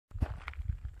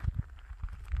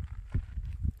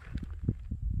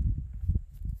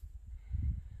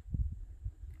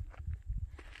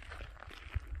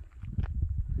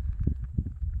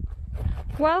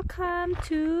Welcome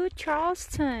to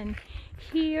Charleston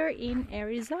here in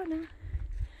Arizona.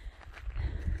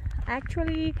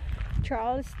 Actually,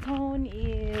 Charleston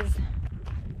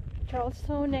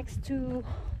next to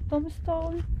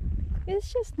Tombstone.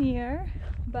 It's just near,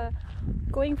 but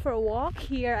going for a walk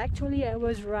here. Actually, I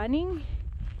was running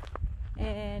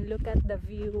and look at the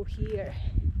view here.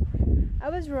 I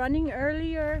was running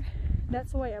earlier,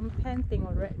 that's why I'm panting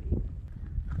already.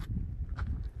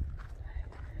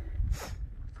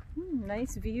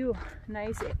 Nice view,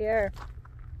 nice air.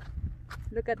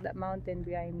 Look at that mountain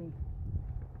behind me.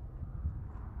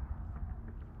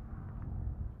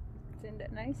 Isn't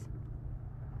that nice?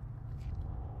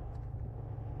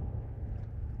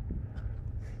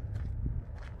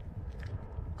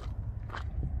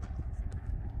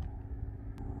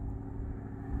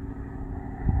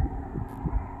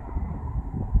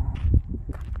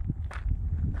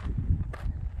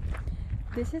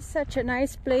 This is such a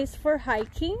nice place for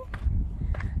hiking.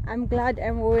 I'm glad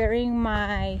I'm wearing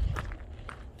my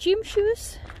gym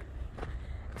shoes.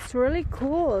 It's really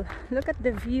cool. Look at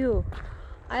the view.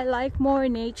 I like more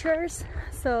natures,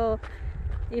 so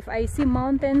if I see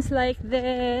mountains like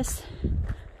this,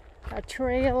 a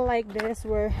trail like this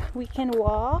where we can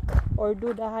walk or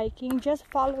do the hiking, just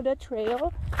follow the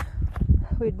trail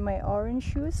with my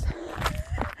orange shoes.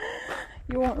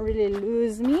 You won't really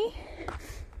lose me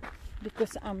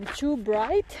because I'm too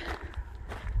bright.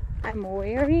 I'm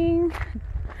wearing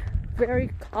very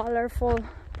colorful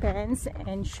pants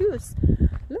and shoes.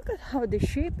 Look at how the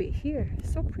shape is here.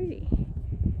 So pretty.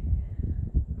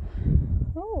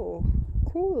 Oh,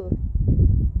 cool.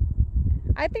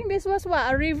 I think this was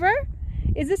what, a river?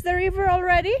 Is this the river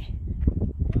already?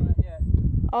 Not yet.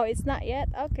 Oh, it's not yet?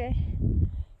 Okay.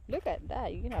 Look at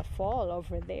that. You're gonna fall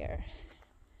over there.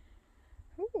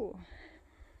 Ooh.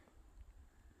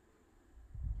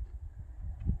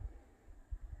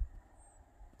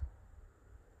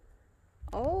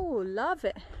 Oh, love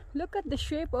it. Look at the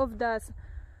shape of the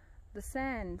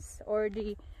sands, or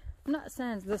the, not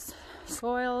sands, the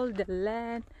soil, the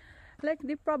land. Like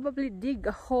they probably dig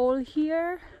a hole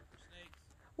here. Snakes.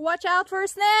 Watch out for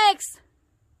snakes!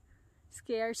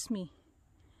 Scares me.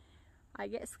 I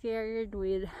get scared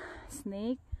with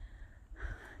snake.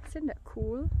 Isn't that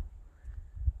cool?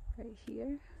 Right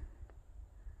here.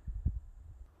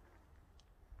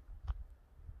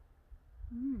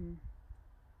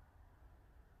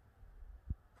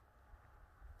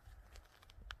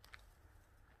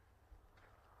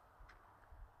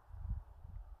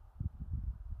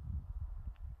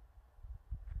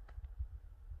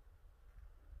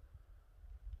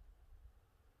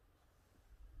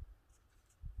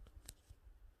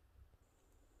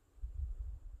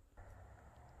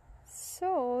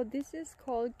 So this is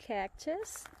called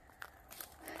cactus.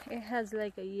 It has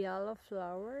like a yellow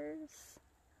flowers.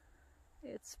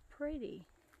 It's pretty.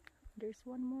 There's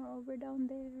one more over down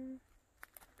there.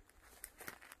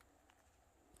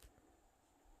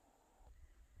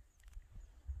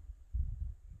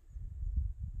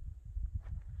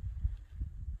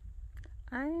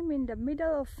 I'm in the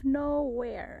middle of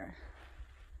nowhere.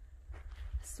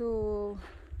 So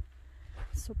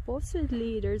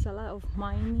supposedly there's a lot of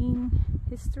mining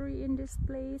history in this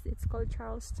place. It's called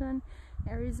Charleston,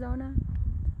 Arizona.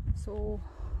 So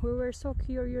we were so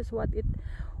curious what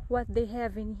they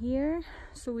have in here,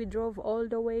 so we drove all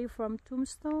the way from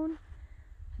Tombstone.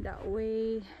 That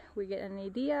way we get an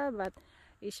idea, but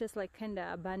it's just like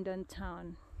kinda abandoned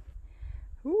town.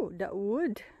 Ooh, that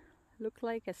wood look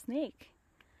like a snake.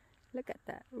 Look at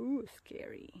that. Ooh,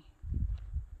 scary.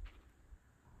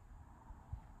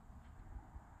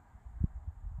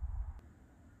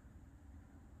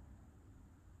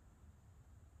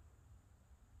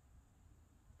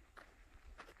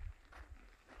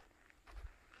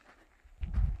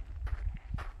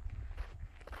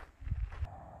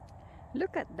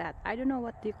 Look at that. I don't know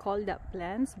what they call that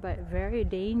plants, but very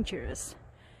dangerous.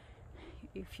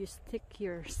 If you stick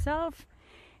yourself,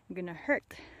 you're gonna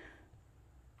hurt.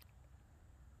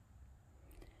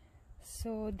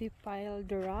 So they piled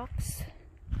the rocks.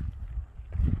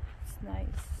 It's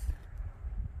nice.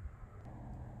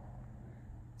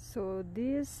 So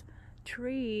this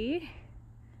tree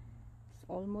is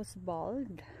almost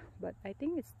bald, but I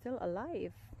think it's still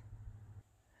alive.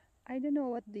 I don't know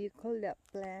what do you call that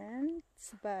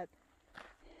plants, but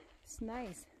it's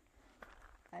nice.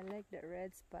 I like the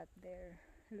red spot there.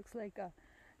 It looks like a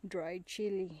dried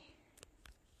chili.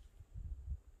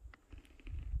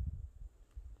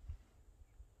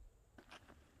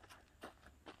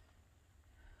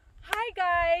 Hi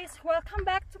guys, welcome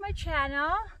back to my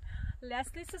channel.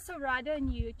 Leslie Sasorado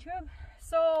on YouTube.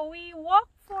 So we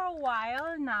walked for a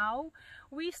while now.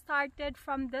 We started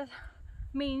from the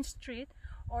main street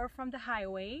or from the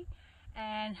highway,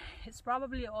 and it's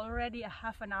probably already a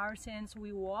half an hour since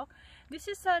we walked. This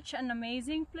is such an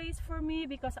amazing place for me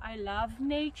because I love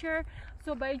nature.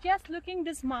 So by just looking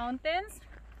these mountains,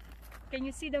 can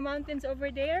you see the mountains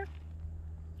over there?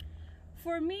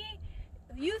 For me,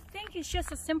 you think it's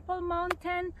just a simple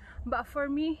mountain, but for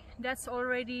me that's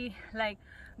already like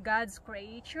God's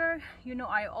creature. You know,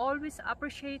 I always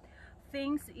appreciate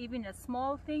things, even the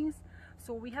small things.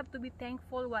 So we have to be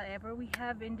thankful whatever we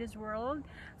have in this world.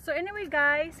 So anyway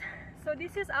guys, so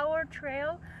this is our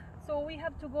trail. So we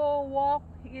have to go walk,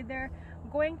 either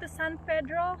going to San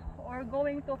Pedro or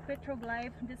going to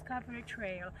Petroglyph Discovery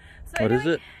Trail. So what anyway, is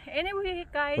it? Anyway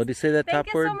guys, What do you say that top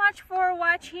thank word? you so much for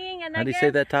watching. And How do you again, say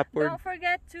that top word? don't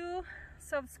forget to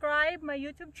subscribe my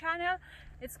YouTube channel.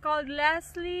 It's called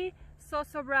Leslie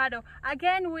Sosobrado.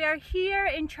 Again, we are here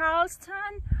in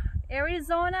Charleston,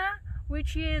 Arizona,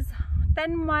 which is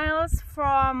 10 miles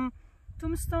from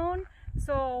Tombstone.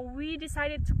 So we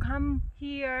decided to come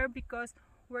here because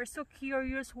we're so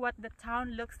curious what the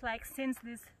town looks like, since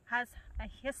this has a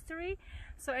history.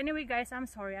 So anyway guys, I'm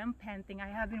sorry, I'm panting. I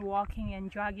have been walking and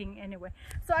jogging anyway.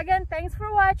 So again, thanks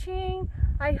for watching.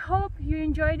 I hope you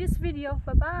enjoyed this video.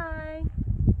 Bye bye.